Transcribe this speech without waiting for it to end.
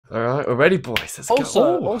All right, we're ready, boys. Let's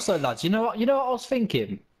go. Also, lads, you know what? You know what I was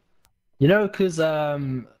thinking. You know, because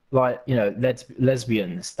like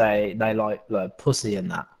lesbians, they like pussy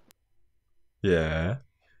and that. Yeah.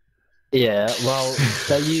 Yeah. Well,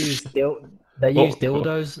 they use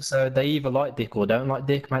dildos, so they either like dick or don't like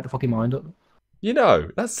dick. Make the fucking mind up. You know,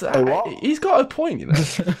 that's he's got a point. You know.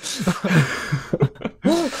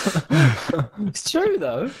 It's true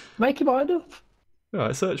though. Make your mind up. All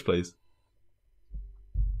right, search please.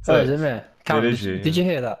 Oh, is it me? Callum, did you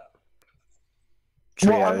hear that?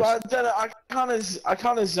 Well, I don't know. I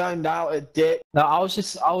kind of zoned out at dick. No, I was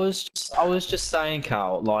just saying,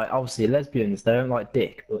 Cal. Like, obviously, lesbians they don't like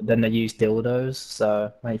dick, but then they use dildos.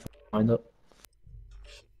 So make your mind up.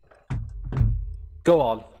 Go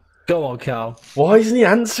on, Cal. Why isn't he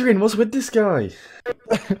answering? What's with this guy?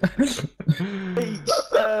 The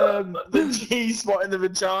G spot in the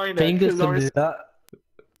vagina. Fingers can do that.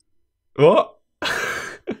 What?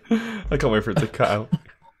 I can't wait for it to cut out.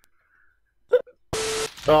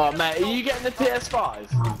 Oh, mate, are you getting the PS5?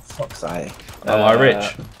 Oh, fuck's sake. Am I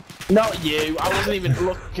rich? Not you. I wasn't even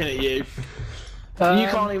looking at you. You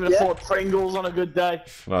can't even afford Pringles on a good day.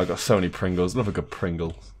 Well, I've got so many Pringles. Love a good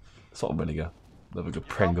Pringle. Salt and vinegar. Love a good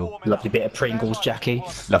Pringle. Lovely bit of Pringles, Jackie.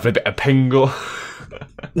 Lovely bit of Pringle.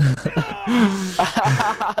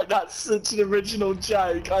 That's such an original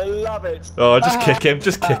joke. I love it. Oh, just kick him.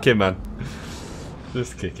 Just kick him, man.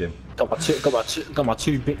 Just kick him. Got my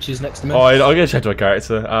two bitches next to me. Oh, I'm gonna change my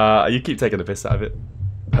character. You keep taking the piss out of it.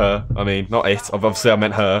 Her. I mean, not it. Obviously, I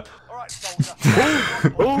meant her.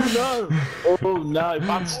 Oh no! Oh no!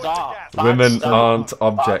 Bad start. Women aren't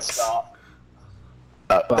objects.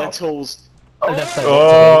 They're tools.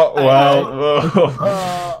 Oh well.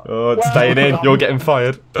 Oh, it's staying in. You're getting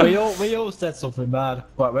fired. We all said something bad.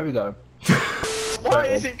 Right, where we go? Why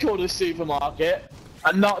is it called a supermarket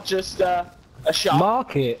and not just a shop?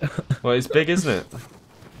 Market. Well, it's big, isn't it?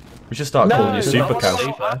 We should start calling you Super Cal.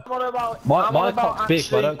 My cock's big,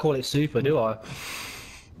 but I don't call it super, do I?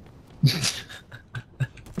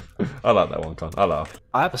 I like that one, Con. I laugh.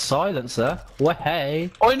 I have a silencer. Well,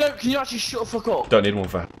 hey. Oh no! Can you actually shut the fuck up? Don't need one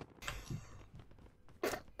for.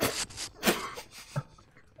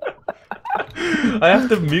 I have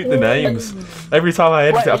to mute the names. Every time I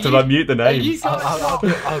edit it, I have to like mute the names.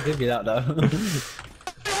 I'll give you that though.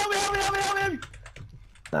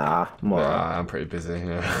 Nah, I'm alright. I'm pretty busy.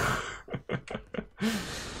 Yeah.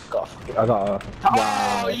 I got a...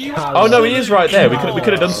 Wow. Oh no, he is right there. We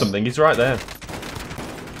could have done something. He's right there.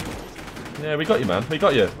 Yeah, we got you, man. We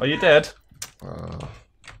got you. Are you dead?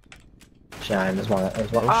 Shame, there's one.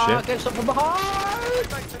 Oh shit. Get something behind!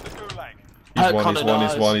 He's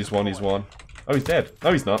one. Oh, he's dead.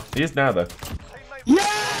 No, he's not. He is now, though.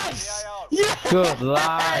 Yes! Yes! Good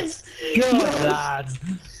lads. Good lads.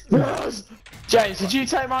 Yes! James, did you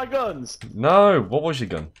take my guns? No. What was your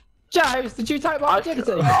gun? James, did you take my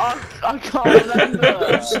identity? I can't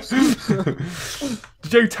remember.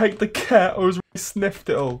 Did you take the cat or was we sniffed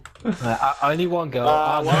it all? Only one girl.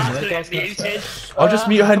 I'll just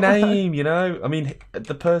mute her name, you know? I mean,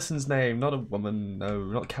 the person's name, not a woman. No,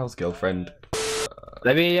 not Cal's girlfriend.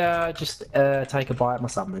 Let me just take a bite of my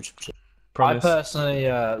sandwich. Promise. I personally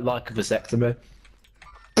like a vasectomy.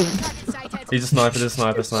 He's a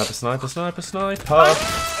sniper.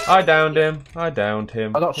 I downed him. I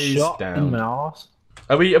got He's shot down. in my arse.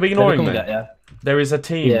 Are we ignoring me? Yeah. There is a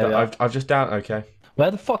team that I've just downed. Okay. Where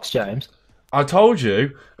the fuck's James? I told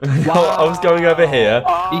you. I was going over here.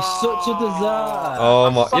 He's such a deserter. Oh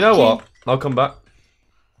my! You know what? I'll come back.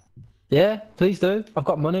 Yeah, please do. I've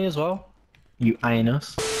got money as well. You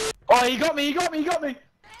anus. Oh, he got me!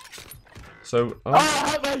 So.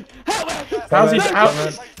 Help me! How's he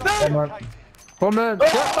out? Come on.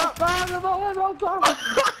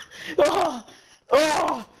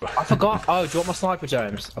 I forgot. Oh, do you want my sniper,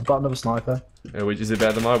 James? I've got another sniper. Yeah, which is it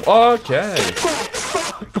better than mine? Okay.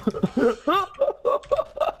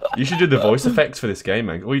 You should do the voice effects for this game,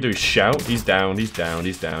 man. All you do is shout. He's down. There's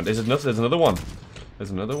another one.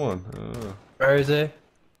 Oh. Where is he?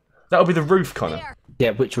 That'll be the roof, Connor.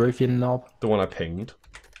 Yeah, which roof, you knob? The one I pinged.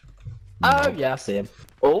 Oh, yeah, I see him.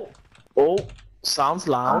 Oh, sounds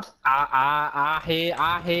loud. I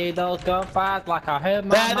hear those gunfires like I heard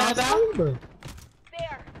my There.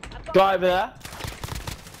 Guy over there.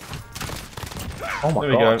 Oh my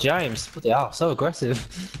There we god, go. James. Bloody hell, so aggressive.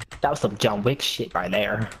 That was some John Wick shit right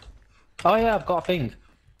there. Oh yeah, I've got a thing.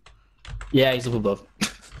 Yeah, he's up above.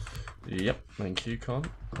 Yep, thank you, Con.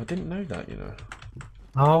 I didn't know that, you know.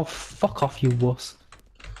 Oh, fuck off, you wuss.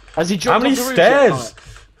 Has he How jumped many off the roof stairs? yet?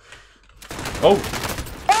 Oh,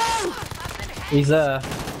 He's Ah,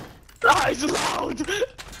 he's loud!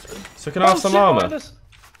 so can I have some armor?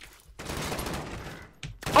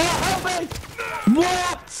 way!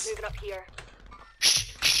 What? Moving up here.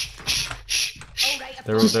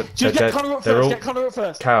 They're all Just get Connor up first. Get Connor up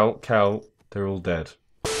first. Cal, they're all dead.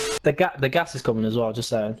 The gas is coming as well. Just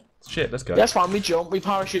saying. Shit, let's go. That's fine. We jump. We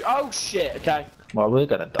parachute. Oh shit. Okay. Well, we're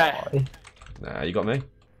gonna die. Nah, you got me.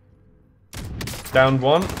 Down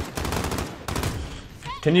one.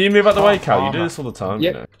 Can you move out the way, Cal? You do this all the time,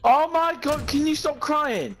 you know. Oh my god, can you stop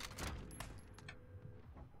crying?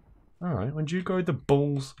 Alright, when do you go with the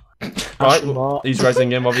balls? Right, he's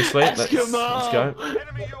rezzing him, obviously. Let's go.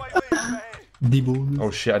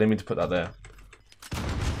 Oh shit, I didn't mean to put that there.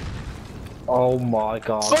 Oh my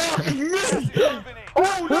god. Fuck me!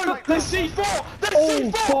 Oh no, there's C4!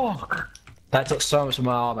 There's C4! Fuck! That took so much of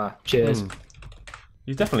my armor. Cheers.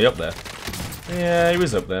 He's definitely up there. Yeah, he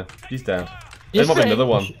was up there. He's down. There might be another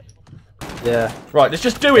one. Yeah. Right, let's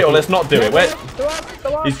just do it or let's not do it. Wait.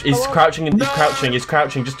 He's crouching and he's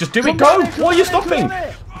crouching. Just do it. Go! Why are you stopping?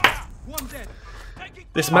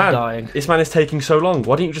 This man is taking so long.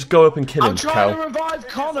 Why don't you just go up and kill him, Cal? I'm trying to revive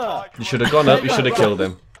Connor. You should have gone up. You should have killed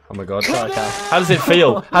him. Oh my god. How does it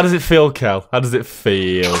feel? How does it feel, Cal? How does it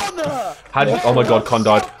feel? Oh my god, Con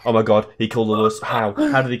died. Oh my god, he killed all of us. How?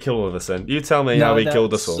 How did he kill all of us then? You tell me how he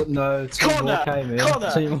killed us all. No, Connor,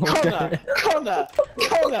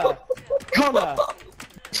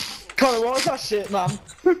 what was that shit, man?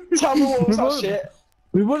 Tell me what was that shit.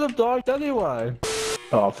 We would have died anyway.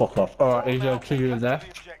 Oh, fuck off. Alright, he's to your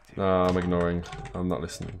left. No, I'm ignoring. I'm not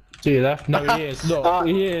listening. To your left? No, he is. No,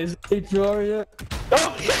 he is. Ignoring it.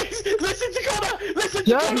 Oh, please! Listen to Connor! Listen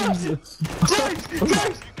to Connor! James!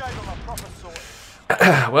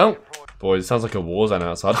 Well, boys, it sounds like a war zone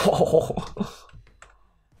outside.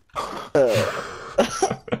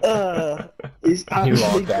 He's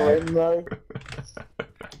actually grim, though.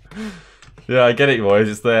 Yeah, I get it, boys.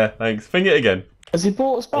 It's there. Thanks. Fing it again. Has he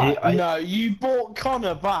brought us back? No, you brought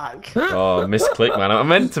Connor back. Oh, misclick, man. I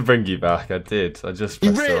meant to bring you back. I did. I just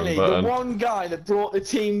pressed the wrong button. The one guy that brought the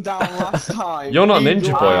team down last time. You're not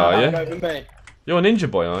Ninja Boy, are you? You're a Ninja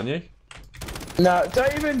Boy, aren't you? No,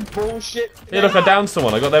 don't even bullshit. Hey, look, I downed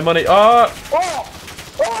someone. I got their money. Oh!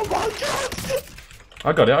 Oh my god!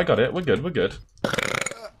 I got it. We're good.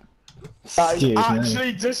 That is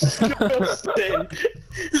actually disgusting.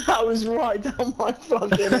 That was right down my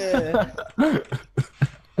fucking ear.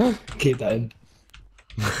 Keep that in.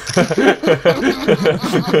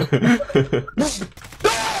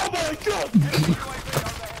 Oh my god!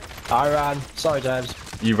 I ran. Sorry, James.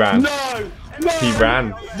 You ran. No! He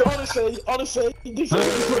ran. Honestly, this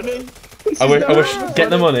is funny. I wish. Get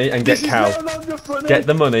the money and get Cal. Get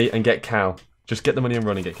the money and get Cal. Just get the money and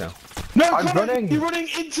run and get Cal. No, I'm running. You're running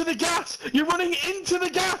into the gas. You're running into the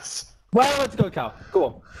gas. Well, let's go, Cal. Go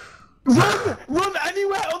on. Run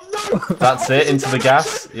anywhere. Oh no. That's it. Into the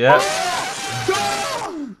gas. Yeah.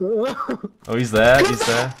 Oh, he's there. He's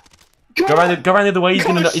there. Go around the other way. He's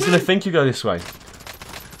gonna think you go this way.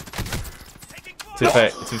 To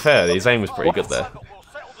be fair, his aim was pretty good there.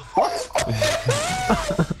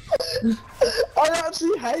 I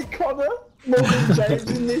actually hate Connor more than James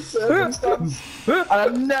in this circumstance. And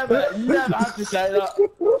I've never had to say that.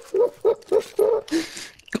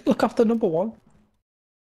 Look after number one.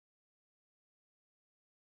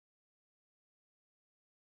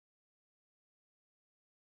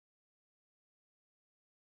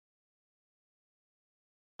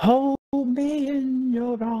 Hold me in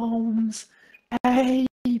your arms, hey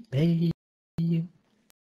baby.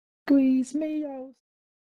 Squeeze me out.